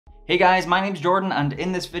Hey guys, my name's Jordan, and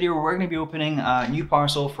in this video we're going to be opening a new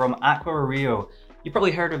parcel from Aquario. You've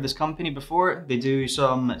probably heard of this company before. They do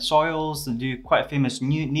some soils, they do quite a famous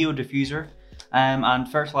Neo diffuser and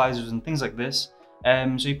fertilizers and things like this.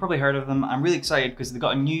 So you've probably heard of them. I'm really excited because they've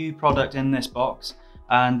got a new product in this box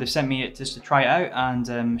and they've sent me it just to try it out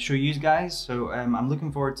and show you guys. So I'm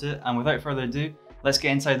looking forward to it, and without further ado, let's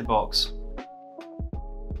get inside the box.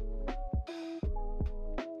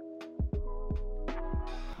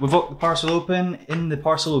 We've got the parcel open. In the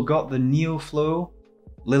parcel we've got the Neo Flow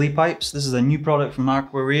lily pipes. This is a new product from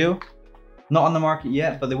Aquario. Not on the market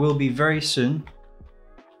yet, but they will be very soon.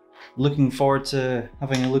 Looking forward to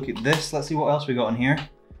having a look at this. Let's see what else we got in here.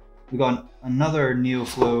 We got another Neo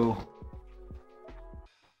Flow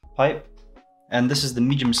pipe, and this is the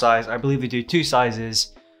medium size. I believe they do two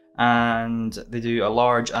sizes, and they do a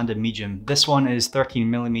large and a medium. This one is 13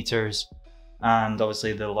 millimeters, and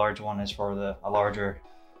obviously the large one is for a larger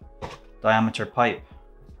diameter pipe.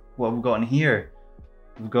 What have we got in here?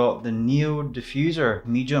 We've got the Neo diffuser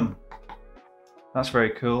medium. That's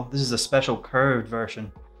very cool. This is a special curved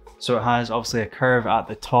version, so it has obviously a curve at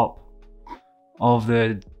the top of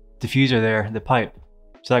the diffuser there, the pipe,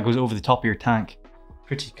 so that goes over the top of your tank.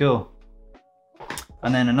 Pretty cool.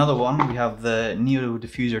 And then another one, we have the Neo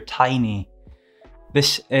diffuser tiny.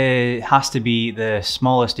 This has to be the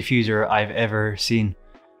smallest diffuser I've ever seen.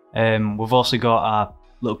 We've also got a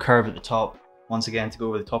little curve at the top, once again, to go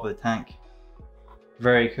over the top of the tank.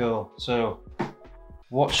 Very cool. So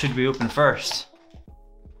what should we open first?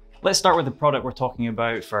 Let's start with the product we're talking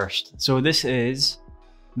about first. So this is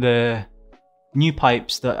the new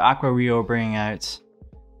pipes that Aquario are bringing out.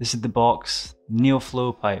 This is the box, Neo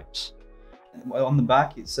Flow pipes. On the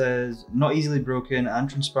back it says, not easily broken and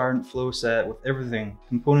transparent flow set with everything.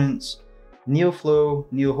 Components, Neo Flow,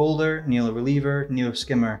 Neo Holder, Neo Reliever, Neo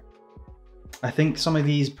Skimmer. I think some of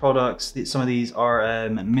these products, some of these are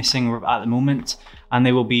missing at the moment, and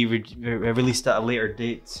they will be released at a later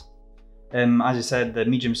date. As I said, the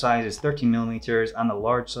medium size is 13 millimeters and the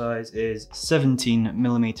large size is 17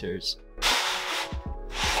 millimeters.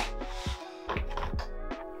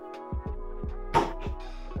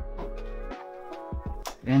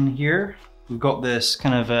 In here, we've got this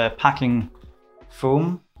kind of packing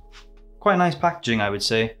foam. Quite nice packaging, I would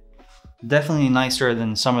say. Definitely nicer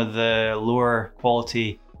than some of the lower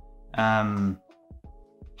quality pipes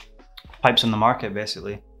on the market,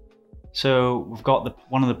 basically. So we've got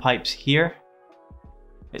one of the pipes here.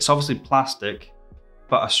 It's obviously plastic,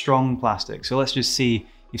 but a strong plastic. So let's just see.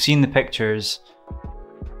 You've seen the pictures.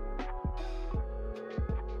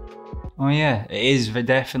 Oh yeah, it is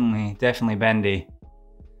definitely bendy.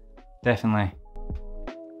 Definitely.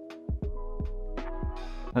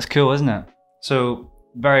 That's cool, isn't it? So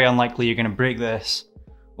very unlikely you're going to break this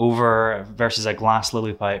over versus a glass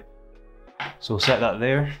lily pipe. So we'll set that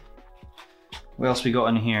there. What else we got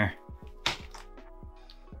in here?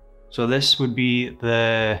 So this would be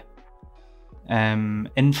the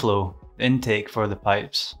inflow, the intake for the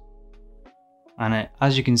pipes. And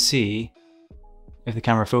as you can see, if the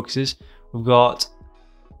camera focuses, we've got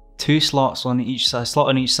two slots on each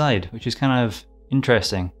side, which is kind of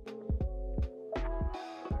interesting.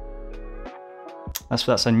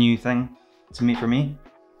 That's a new thing for me.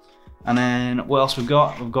 And then what else we've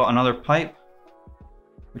got? We've got another pipe,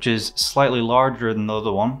 which is slightly larger than the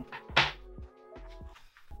other one.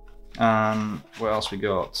 What else we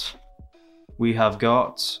got? We have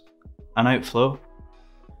got an outflow.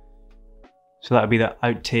 So that would be the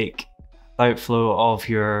outflow of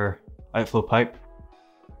your outflow pipe.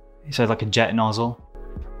 It's like a jet nozzle.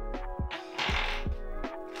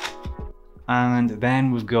 And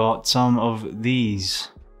then we've got some of these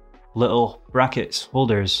little brackets,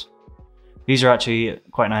 holders. These are actually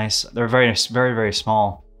quite nice. They're very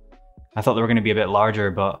small. I thought they were going to be a bit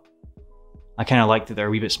larger, but I kind of like that they're a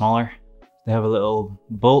wee bit smaller. They have a little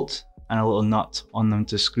bolt and a little nut on them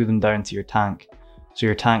to screw them down to your tank. So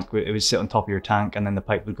your tank, it would sit on top of your tank and then the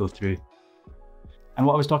pipe would go through. And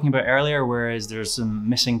what I was talking about earlier, whereas there's some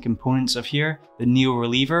missing components of here, the Neo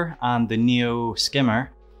Reliever and the Neo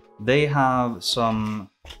Skimmer, they have some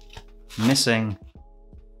missing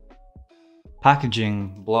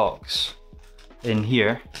packaging blocks in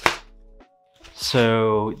here.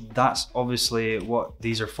 So that's obviously what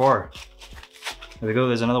these are for. There we go,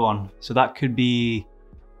 there's another one. So that could be,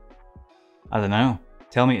 I don't know.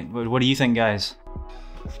 Tell me, what do you think, guys?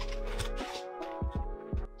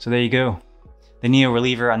 So there you go. The Neo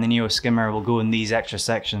Reliever and the Neo Skimmer will go in these extra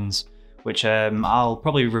sections, which I'll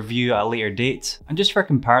probably review at a later date. And just for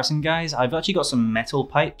comparison, guys, I've actually got some metal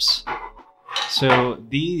pipes. So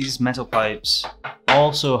these metal pipes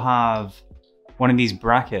also have one of these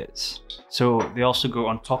brackets. So they also go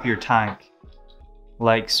on top of your tank,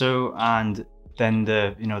 like so, and then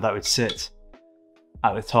the, you know, that would sit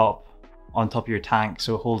at the top, on top of your tank,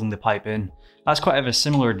 so holding the pipe in. That's quite of a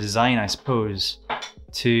similar design, I suppose,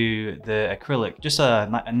 to the acrylic. Just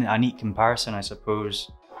a neat comparison, I suppose,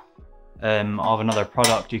 of another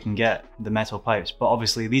product you can get, the metal pipes. But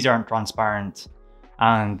obviously these aren't transparent,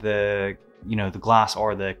 and the, you know, the glass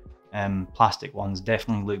or the plastic ones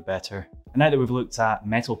definitely look better. And now that we've looked at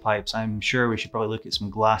metal pipes, I'm sure we should probably look at some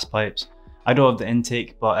glass pipes. I don't have the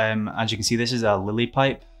intake, but as you can see, this is a lily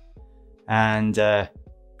pipe, and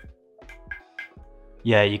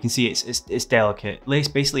yeah, you can see it's delicate.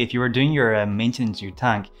 Basically, if you were doing your maintenance of your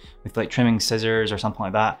tank with like trimming scissors or something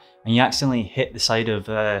like that, and you accidentally hit the side of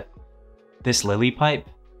this lily pipe,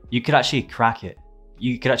 you could actually crack it.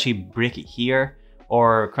 You could actually break it here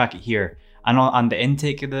or crack it here. And on the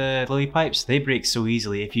intake of the lily pipes, they break so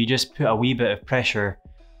easily. If you just put a wee bit of pressure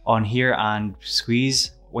on here and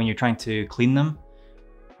squeeze when you're trying to clean them,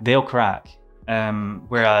 they'll crack.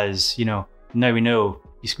 Whereas, you know, now we know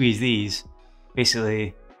you squeeze these,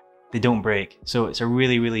 basically they don't break. So it's a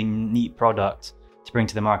really, really neat product to bring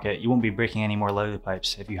to the market. You won't be breaking any more lily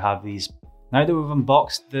pipes if you have these. Now that we've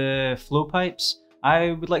unboxed the flow pipes,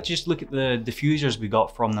 I would like to just look at the diffusers we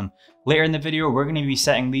got from them. Later in the video, we're going to be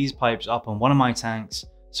setting these pipes up on one of my tanks,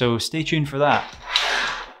 so stay tuned for that.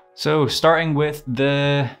 So starting with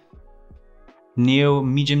the Neo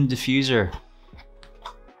medium diffuser.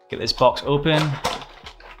 Get this box open.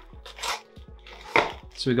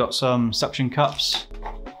 So we got some suction cups.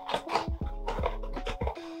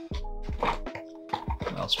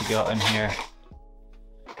 What else we got in here?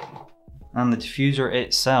 And the diffuser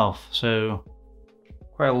itself. So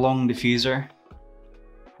quite a long diffuser.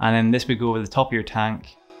 And then this would go over the top of your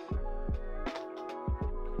tank.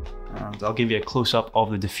 And I'll give you a close-up of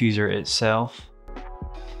the diffuser itself.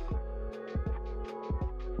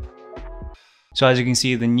 So as you can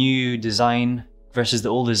see, the new design versus the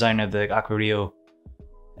old design of the Aquario,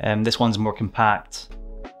 this one's more compact.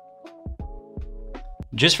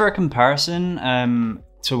 Just for a comparison,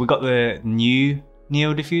 so we got the new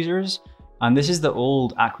Neo diffusers, and this is the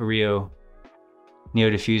old Aquario Neo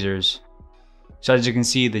diffusers. So as you can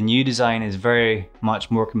see, the new design is very much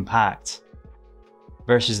more compact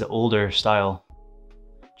versus the older style.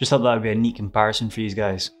 Just thought that would be a neat comparison for you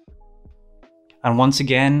guys. And once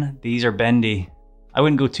again, these are bendy. I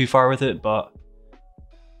wouldn't go too far with it, but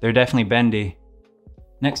they're definitely bendy.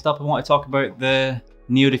 Next up, I want to talk about the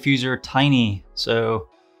Neo diffuser Tiny. So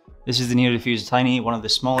this is the Neo diffuser Tiny, one of the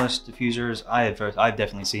smallest diffusers I've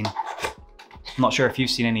definitely seen. I'm not sure if you've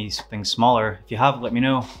seen anything smaller. If you have, let me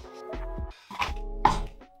know.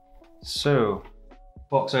 So,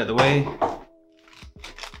 box out of the way.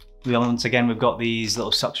 Once again, we've got these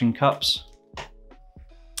little suction cups.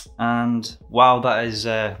 And wow, that is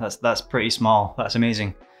that's pretty small. That's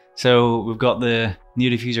amazing. So we've got the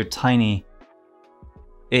Neo diffuser Tiny.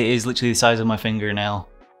 It is literally the size of my fingernail.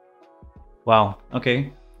 Wow.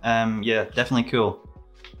 Okay. Yeah, definitely cool.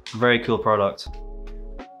 Very cool product.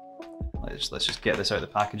 Let's just get this out of the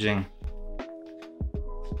packaging.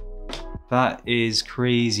 That is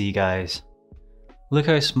crazy, guys. Look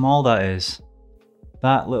how small that is.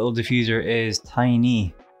 That little diffuser is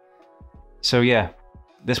tiny. So yeah,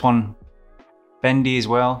 this one bendy as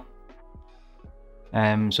well.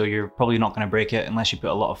 So you're probably not going to break it unless you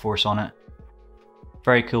put a lot of force on it.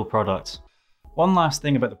 Very cool product. One last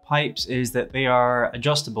thing about the pipes is that they are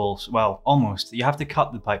adjustable. Well, almost. You have to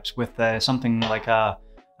cut the pipes with something like a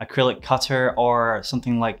acrylic cutter or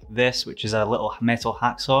something like this, which is a little metal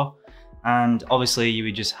hacksaw. And obviously you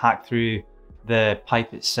would just hack through the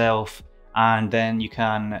pipe itself, and then you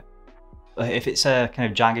can, if it's a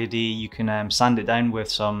kind of jaggedy, you can sand it down with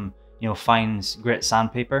some, you know, fine grit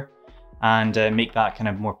sandpaper and make that kind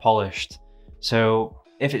of more polished. So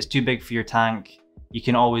if it's too big for your tank, you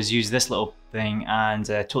can always use this little thing and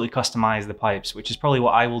totally customize the pipes, which is probably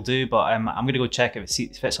what I will do, but I'm gonna go check if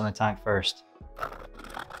it fits on the tank first.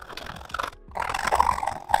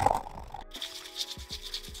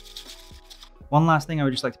 One last thing I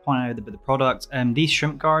would just like to point out about the product, these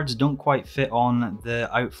shrimp guards don't quite fit on the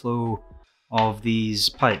outflow of these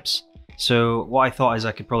pipes. So what I thought is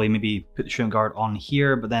I could probably maybe put the shrimp guard on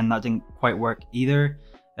here, but then that didn't quite work either.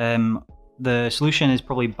 The solution is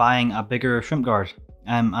probably buying a bigger shrimp guard.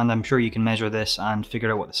 And I'm sure you can measure this and figure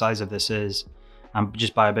out what the size of this is and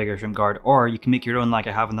just buy a bigger shrimp guard, or you can make your own like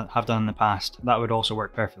I have done in the past. That would also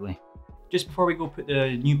work perfectly. Just before we go put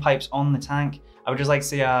the new pipes on the tank, I would just like to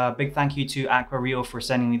say a big thank you to Aquario for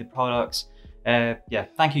sending me the products. Yeah,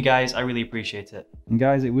 thank you guys, I really appreciate it. And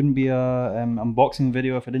guys, it wouldn't be a unboxing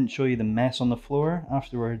video if I didn't show you the mess on the floor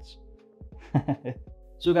afterwards.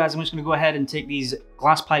 So guys, I'm just going to go ahead and take these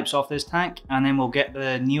glass pipes off this tank, and then we'll get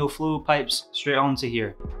the Neo Flow pipes straight onto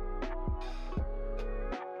here.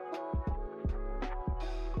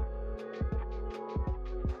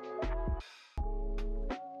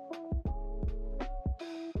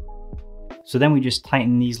 So then we just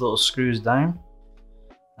tighten these little screws down,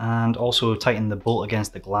 and also tighten the bolt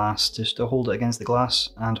against the glass just to hold it against the glass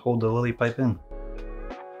and hold the lily pipe in.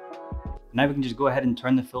 Now we can just go ahead and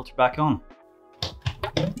turn the filter back on.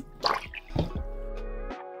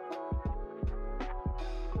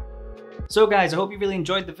 So guys, I hope you really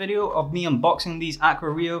enjoyed the video of me unboxing these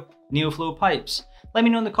Aquario Neo Flow pipes. Let me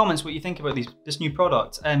know in the comments what you think about this new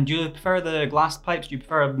product. Do you prefer the glass pipes, do you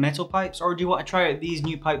prefer metal pipes, or do you want to try out these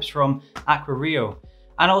new pipes from Aquario?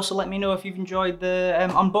 And also let me know if you've enjoyed the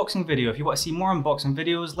unboxing video. If you want to see more unboxing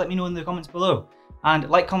videos, let me know in the comments below. And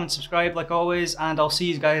like, comment, subscribe like always, and I'll see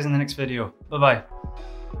you guys in the next video. Bye bye.